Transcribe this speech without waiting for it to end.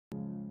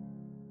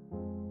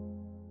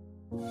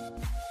Hi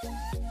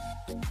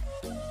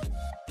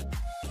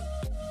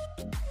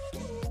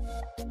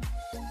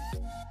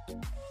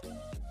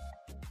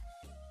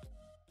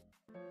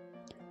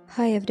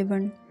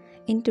everyone,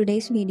 in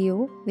today's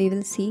video we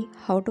will see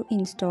how to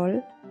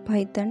install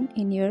Python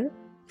in your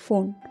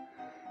phone.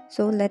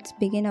 So let's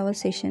begin our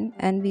session,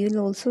 and we will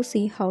also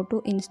see how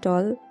to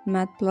install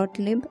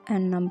Matplotlib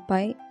and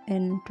numpy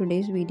in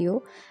today's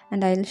video,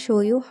 and I'll show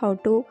you how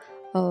to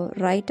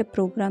write a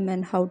program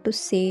and how to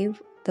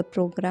save the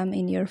program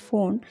in your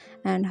phone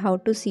and how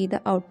to see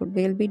the output.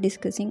 We'll be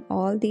discussing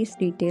all these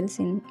details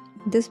in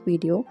this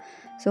video.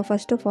 So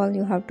first of all,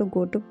 you have to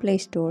go to Play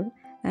Store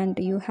and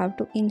you have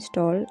to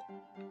install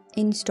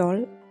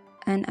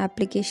an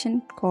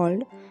application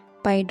called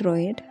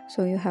PyDroid.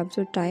 So you have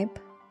to type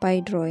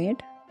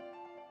PyDroid.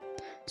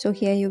 So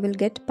here you will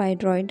get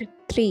PyDroid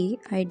 3,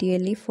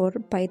 ideally for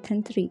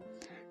Python 3.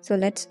 So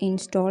let's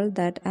install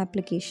that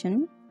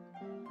application.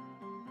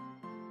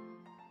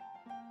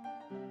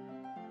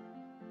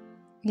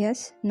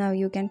 Yes, now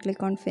you can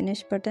click on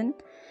finish button.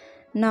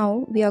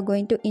 Now we are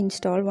going to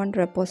install one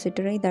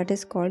repository that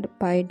is called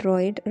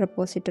PyDroid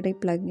repository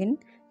plugin.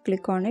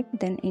 Click on it,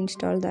 then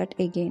install that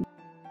again.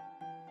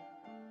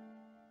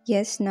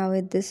 Yes, now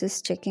this is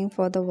checking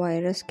for the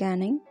virus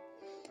scanning.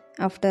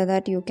 After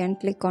that you can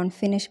click on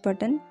finish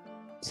button.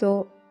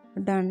 So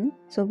done.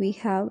 So we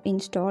have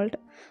installed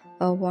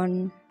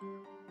one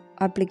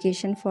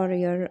application for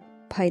your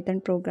Python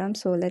program.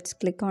 So let's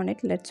click on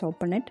it, let's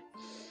open it.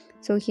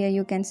 So here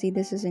you can see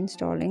this is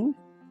installing.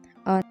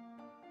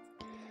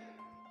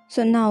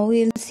 So now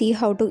we'll see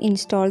how to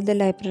install the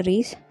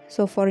libraries.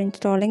 So for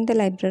installing the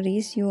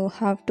libraries, you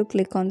have to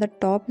click on the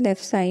top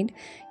left side.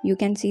 You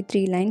can see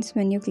 3 lines.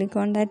 When you click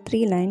on that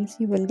 3 lines,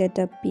 you will get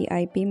a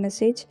pip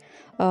message,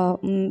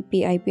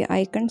 pip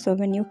icon. So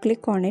when you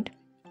click on it,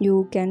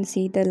 you can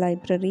see the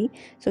library.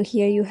 So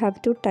here you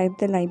have to type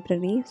the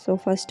library. So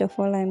first of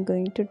all, I'm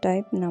going to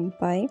type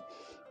numpy.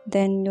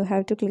 Then you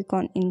have to click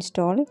on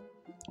install.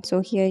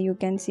 So here you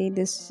can see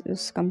this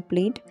is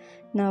complete.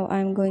 Now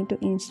I'm going to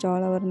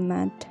install our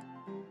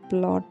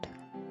Matplotlib.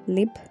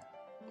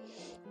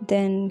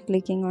 Then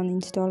clicking on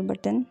install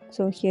button.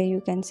 So here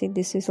you can see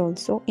this is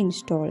also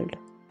installed.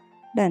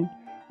 Done.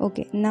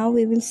 Okay, now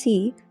we will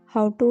see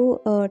how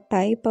to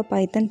type a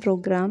Python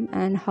program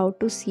and how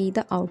to see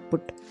the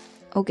output.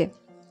 Okay,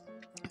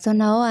 so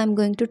now I'm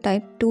going to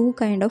type two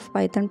kind of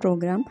Python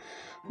program.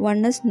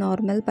 One is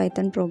normal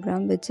Python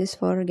program, which is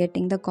for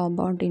getting the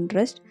compound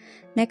interest.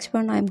 Next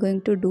one, I'm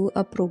going to do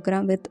a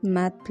program with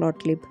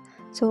Matplotlib.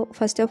 So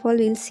first of all,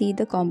 we'll see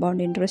the compound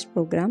interest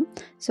program.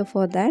 So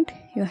for that,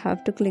 you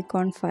have to click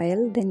on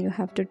file, then you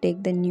have to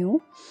take the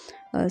new.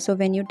 So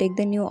when you take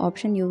the new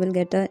option, you will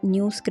get a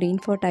new screen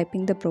for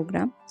typing the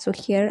program. So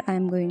here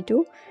I'm going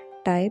to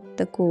type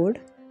the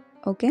code.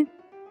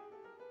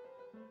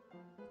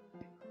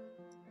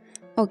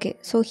 Okay,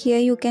 so here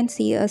you can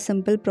see a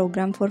simple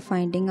program for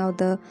finding out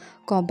the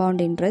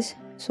compound interest.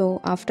 So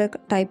after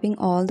typing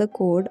all the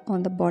code,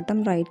 on the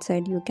bottom right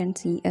side you can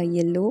see a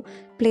yellow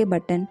play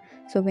button.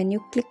 So when you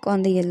click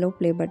on the yellow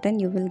play button,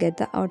 you will get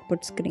the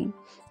output screen.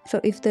 So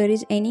if there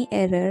is any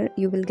error,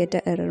 you will get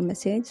an error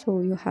message.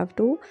 So you have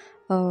to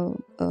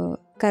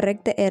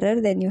correct the error,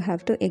 then you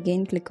have to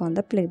again click on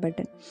the play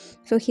button.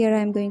 So here I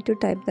am going to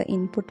type the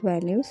input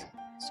values.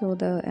 So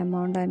the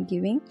amount I'm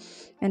giving,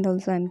 and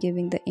also I'm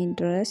giving the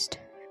interest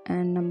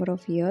and number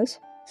of years.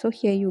 So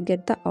here you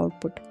get the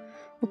output.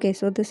 Okay,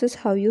 so this is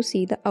how you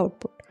see the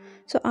output.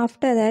 So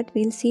after that,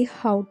 we'll see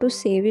how to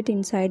save it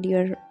inside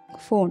your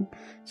phone.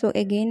 So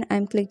again,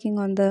 I'm clicking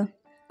on the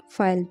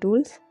file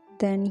tools.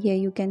 Then here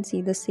you can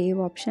see the save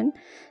option.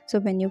 So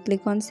when you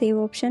click on save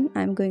option,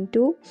 I'm going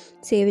to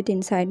save it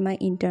inside my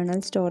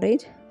internal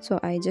storage. So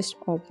I just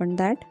open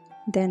that.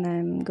 Then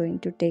I'm going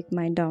to take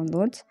my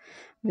downloads,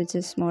 which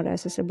is more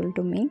accessible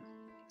to me.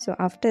 So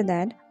after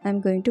that,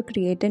 I'm going to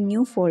create a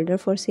new folder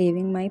for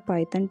saving my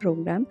Python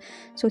program.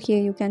 So here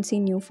you can see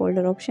new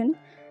folder option.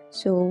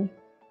 So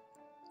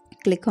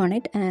click on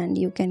it and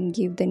you can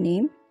give the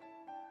name.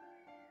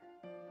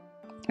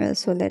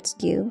 So let's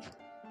give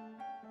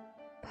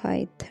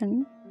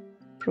Python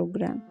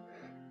program.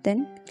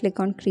 Then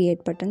click on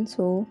create button.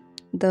 So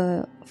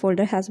the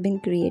folder has been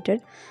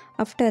created.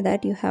 After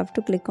that, you have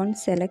to click on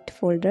select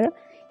folder.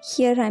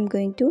 Here I'm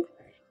going to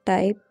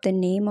type the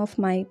name of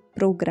my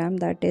program,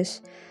 that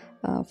is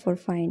for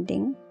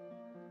finding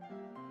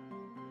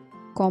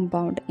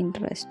compound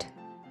interest.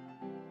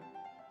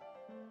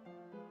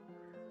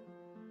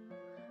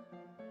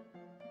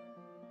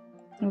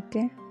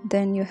 Okay,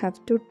 then you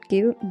have to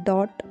give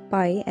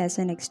 .py as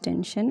an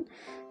extension.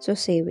 So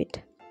save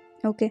it.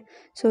 Okay,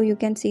 so you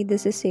can see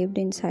this is saved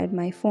inside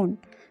my phone.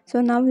 So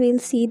now we'll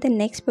see the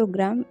next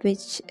program,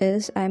 which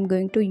is I'm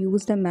going to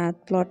use the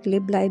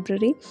Matplotlib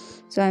library.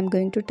 So I'm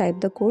going to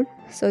type the code.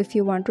 So if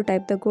you want to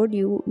type the code,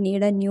 you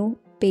need a new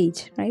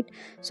page, right?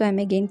 So I'm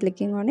again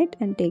clicking on it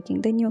and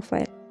taking the new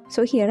file.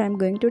 So here I'm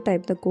going to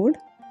type the code.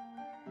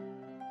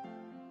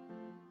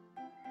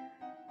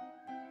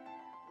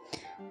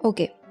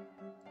 Okay,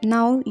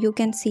 now you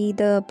can see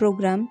the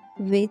program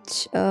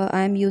which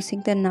I am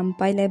using the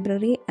numpy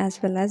library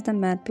as well as the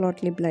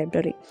matplotlib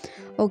library.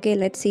 Okay,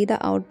 let's see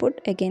the output.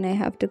 Again, I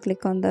have to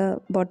click on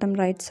the bottom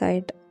right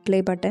side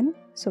play button.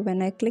 So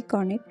when I click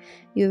on it,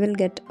 you will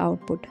get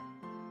output.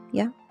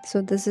 Yeah,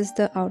 so this is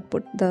the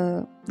output,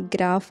 the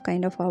graph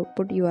kind of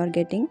output you are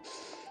getting.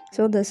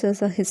 So this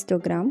is a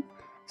histogram.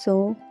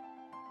 So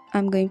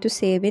I'm going to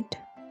save it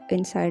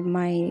inside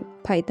my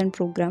Python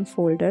program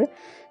folder.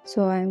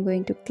 So I'm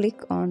going to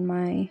click on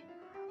my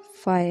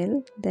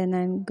file, then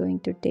I'm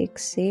going to take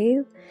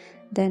save,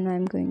 then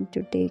I'm going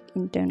to take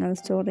internal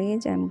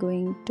storage, I'm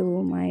going to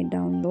my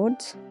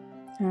downloads,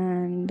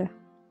 and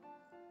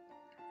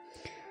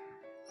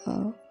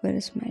where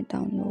is my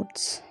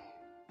downloads?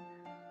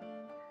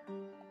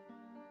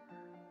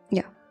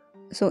 Yeah,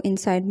 so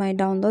inside my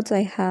downloads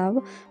I have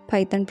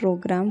Python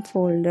program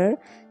folder,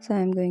 so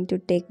I'm going to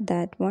take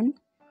that one.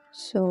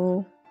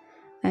 So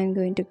I'm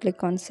going to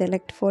click on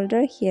select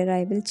folder. Here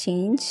I will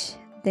change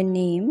the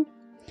name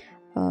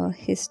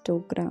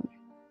histogram.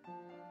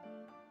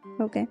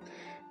 Okay,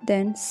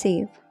 then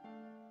save.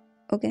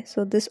 Okay,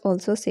 so this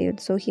also saved.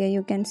 So here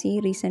you can see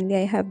recently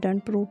I have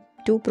done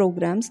two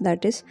programs,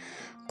 that is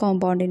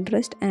compound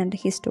interest and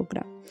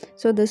histogram.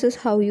 So this is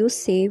how you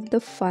save the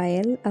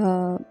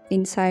file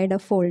inside a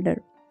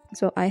folder.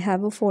 So I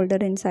have a folder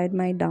inside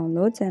my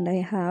downloads and I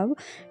have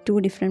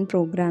two different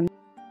programs.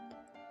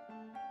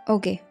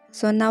 Okay,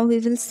 so now we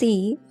will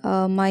see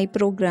my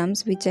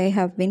programs which I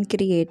have been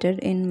created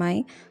in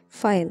my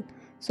file.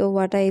 So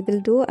what I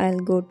will do, I'll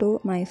go to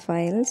my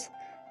files,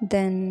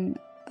 then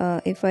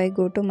if I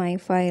go to my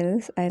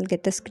files, I'll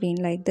get a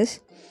screen like this.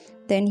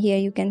 Then here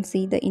you can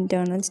see the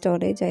internal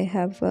storage. I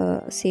have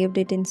saved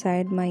it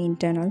inside my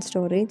internal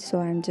storage, so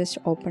I'm just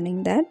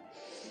opening that.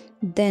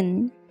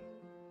 Then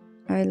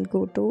I'll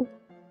go to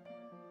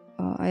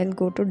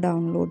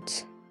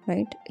downloads,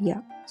 right?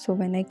 Yeah, so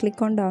when I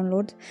click on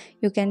downloads,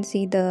 you can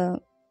see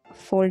the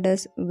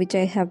folders which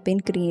I have been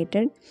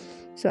created.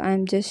 So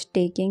I'm just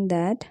taking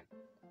that.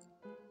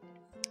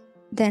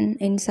 Then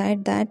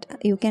inside that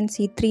you can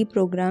see three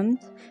programs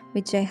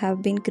which I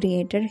have been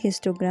created: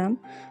 histogram,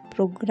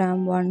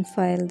 program 1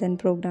 file, then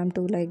program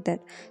 2, like that.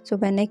 So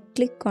when I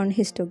click on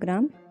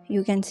histogram,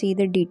 you can see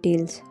the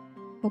details.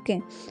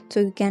 Okay,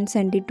 so you can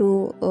send it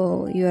to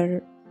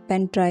your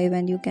pen drive,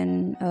 and you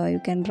can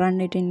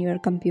run it in your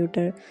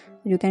computer.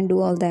 You can do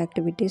all the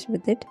activities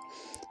with it.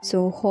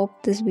 So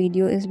hope this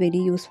video is very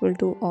useful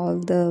to all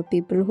the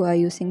people who are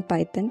using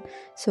Python.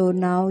 So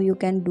now you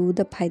can do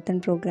the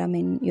Python program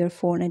in your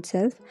phone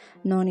itself,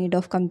 no need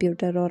of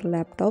computer or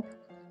laptop.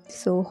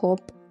 So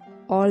hope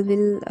all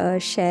will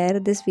share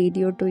this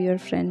video to your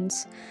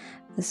friends.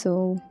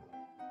 So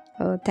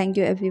thank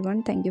you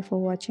everyone, thank you for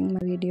watching my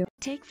video.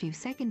 Take few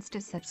seconds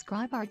to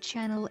subscribe our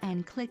channel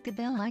and click the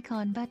bell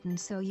icon button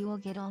so you will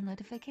get all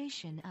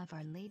notification of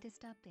our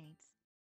latest updates.